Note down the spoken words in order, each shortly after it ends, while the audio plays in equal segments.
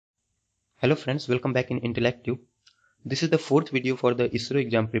Hello friends, welcome back in Interactive. This is the fourth video for the ISRO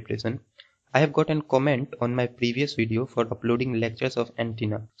exam preparation. I have got a comment on my previous video for uploading lectures of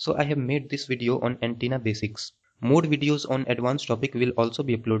antenna. So I have made this video on antenna basics. More videos on advanced topic will also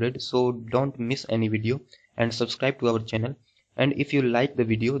be uploaded, so don't miss any video and subscribe to our channel. And if you like the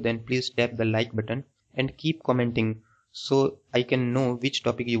video, then please tap the like button and keep commenting so I can know which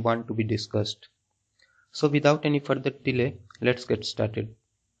topic you want to be discussed. So without any further delay, let's get started.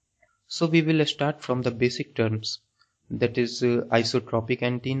 So we will start from the basic terms, that is isotropic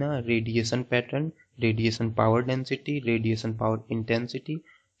antenna, radiation pattern, radiation power density, radiation power intensity,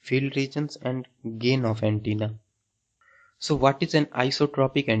 field regions and gain of antenna. So what is an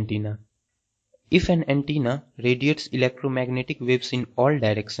isotropic antenna? If an antenna radiates electromagnetic waves in all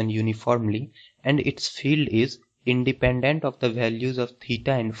directions uniformly and its field is independent of the values of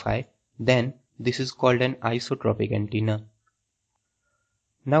theta and phi, then this is called an isotropic antenna.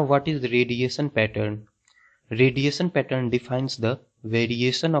 Now what is radiation pattern? Radiation pattern defines the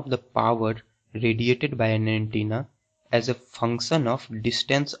variation of the power radiated by an antenna as a function of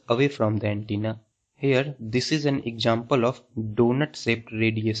distance away from the antenna. Here this is an example of donut-shaped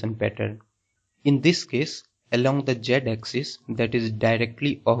radiation pattern. In this case, along the z-axis, that is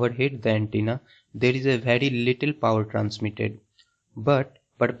directly overhead the antenna, there is a very little power transmitted. But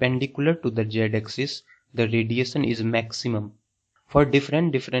perpendicular to the z-axis, the radiation is maximum. For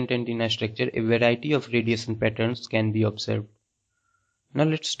different antenna structure, a variety of radiation patterns can be observed. Now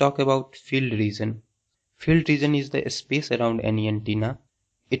let's talk about field region. Field region is the space around any antenna.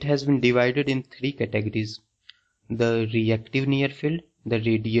 It has been divided in three categories: the reactive near field, the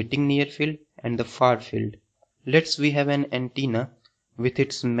radiating near field, and the far field. Let's we have an antenna with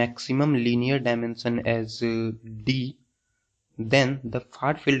its maximum linear dimension as d. Then the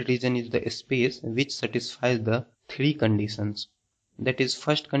far field region is the space which satisfies the three conditions. That is,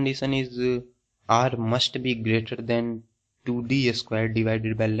 first condition is r must be greater than 2d squared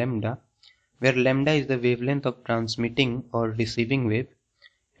divided by lambda, where lambda is the wavelength of transmitting or receiving wave,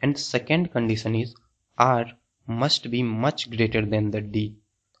 and second condition is r must be much greater than the d.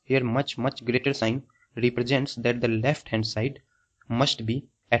 Here much greater sign represents that the left hand side must be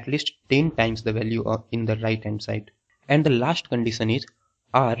at least 10 times the value in the right hand side, and the last condition is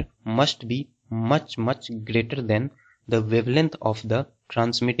r must be much greater than the wavelength of the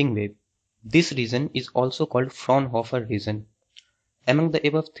transmitting wave. This region is also called Fraunhofer region. Among the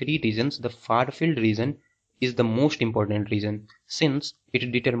above three regions, the far field region is the most important region since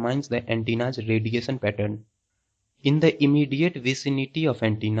it determines the antenna's radiation pattern. In the immediate vicinity of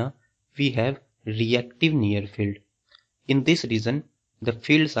antenna, we have reactive near field. In this region, the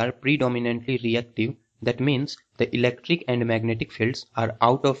fields are predominantly reactive. That means the electric and magnetic fields are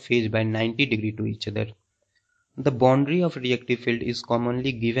out of phase by 90 degrees to each other. The boundary of reactive field is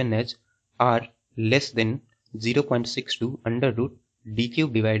commonly given as r less than 0.62 under root d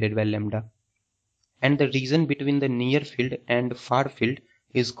cube divided by lambda. And the region between the near field and far field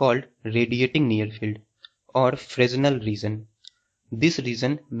is called radiating near field or Fresnel region. This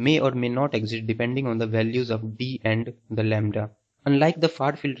region may or may not exist depending on the values of d and the lambda. Unlike the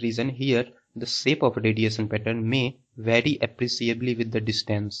far field region, here the shape of radiation pattern may vary appreciably with the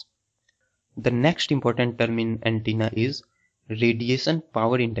distance. The next important term in antenna is radiation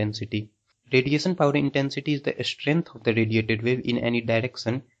power intensity. Radiation power intensity is the strength of the radiated wave in any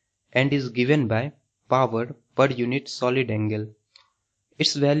direction and is given by power per unit solid angle.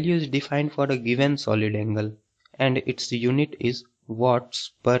 Its value is defined for a given solid angle and its unit is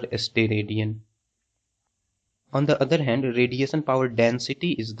watts per steradian. On the other hand, radiation power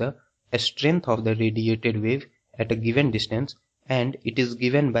density is the strength of the radiated wave at a given distance and it is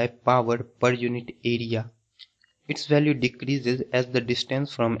given by power per unit area. Its value decreases as the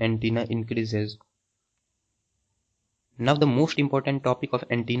distance from antenna increases. Now the most important topic of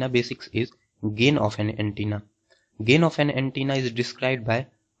antenna basics is gain of an antenna. Gain of an antenna is described by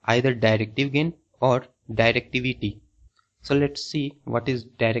either directive gain or directivity. So let's see what is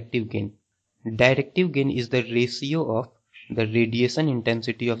directive gain. Directive gain is the ratio of the radiation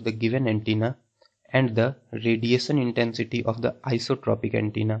intensity of the given antenna and the radiation intensity of the isotropic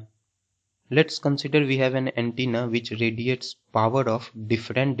antenna. Let's consider we have an antenna which radiates power of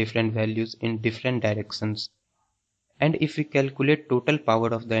different values in different directions. And if we calculate total power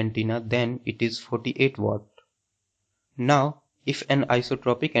of the antenna, then it is 48 watt. Now, if an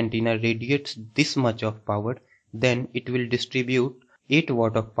isotropic antenna radiates this much of power, then it will distribute 8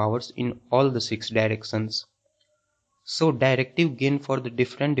 watt of powers in all the 6 directions. So directive gain for the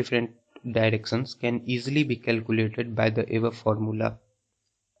different directions can easily be calculated by the above formula.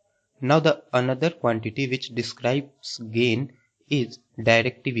 Now the another quantity which describes gain is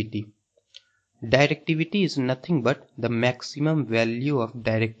directivity. Directivity is nothing but the maximum value of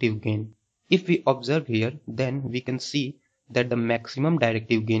directive gain. If we observe here, then we can see that the maximum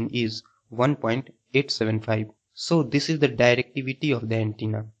directive gain is 1.875. So this is the directivity of the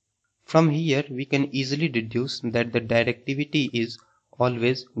antenna. From here we can easily deduce that the directivity is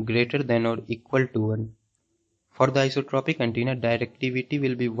always greater than or equal to 1. For the isotropic antenna, directivity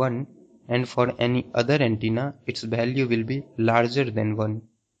will be 1, and for any other antenna its value will be larger than 1.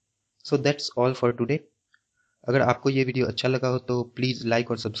 So that's all for today. अगर आपको ये video अच्छा लगा हो तो please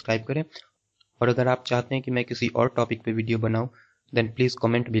like और subscribe करें, और अगर आप चाहते हैं कि मैं किसी और टॉपिक पे वीडियो बनाऊं, then please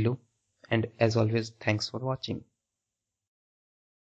comment below, and as always thanks for watching.